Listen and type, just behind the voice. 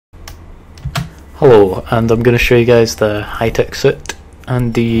Hello, and I'm going to show you guys the high-tech suit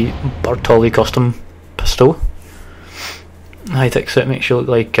and the Bartoli Custom pistol. High-tech suit makes you look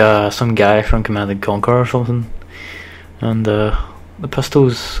like some guy from Command and Conquer or something, and the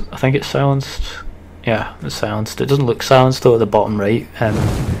pistol's, I think it's silenced. Yeah, it's silenced. It doesn't look silenced though at the bottom right. I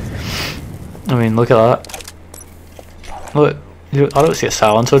mean, look at that. Look, I don't see a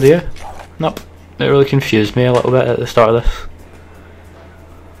silencer, do you? Nope. It really confused me a little bit at the start of this.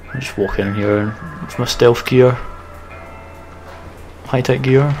 I just walk in here with my stealth gear, high-tech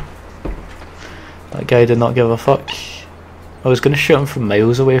gear. That guy did not give a fuck. I was going to shoot him from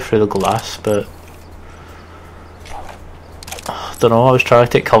miles away through the glass, but I don't know, I was trying to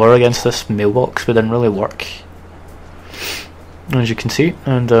take cover against this mailbox, but it didn't really work, as you can see.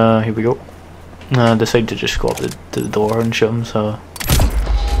 And here we go. I decided to just go up to the door and shoot him, so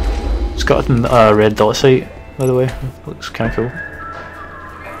it's got a red dot sight, by the way. It looks kind of cool.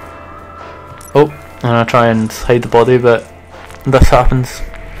 Oh, and I try and hide the body, but this happens.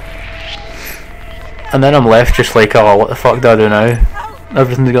 And then I'm left just like, oh, what the fuck do I do now?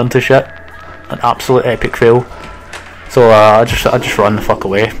 Everything's gone to shit. An absolute epic fail. So I just run the fuck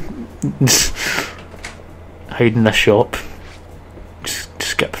away. Just hide in this shop. Just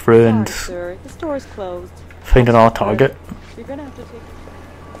skip through and sir, the store's closed. Find another target. You're gonna have to take.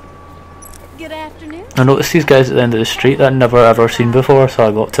 Good afternoon. I noticed these guys at the end of the street that I'd never ever seen before, so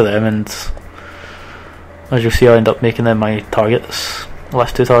I go up to them, and as you'll see, I end up making them my targets. The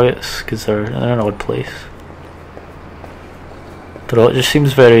last two targets, because they're in an odd place. Don't know, it just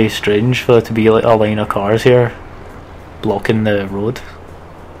seems very strange for there to be like a line of cars here blocking the road.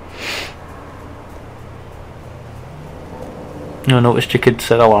 I noticed you could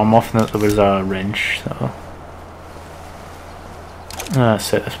set the alarm off and that there was a wrench, so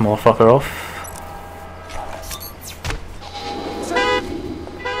set this motherfucker off.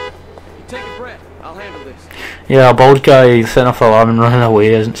 Yeah, a bald guy setting off the alarm and running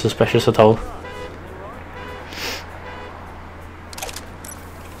away isn't suspicious at all.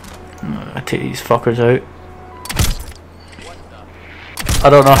 I take these fuckers out. I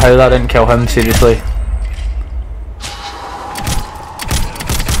don't know how that didn't kill him, seriously.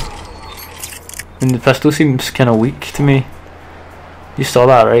 And the pistol seems kinda weak to me. You saw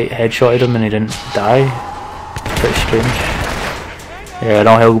that, right? Headshotted him and he didn't die. It's pretty strange. Yeah,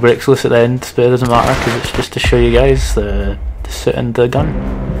 no hell breaks loose at the end, but it doesn't matter because it's just to show you guys the suit and the gun.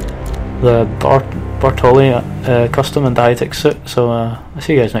 The Bartoli Custom and the high-tech suit. So I'll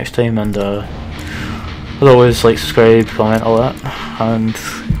see you guys next time, and as always, like, subscribe, comment, all that, and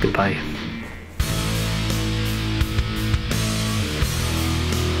goodbye.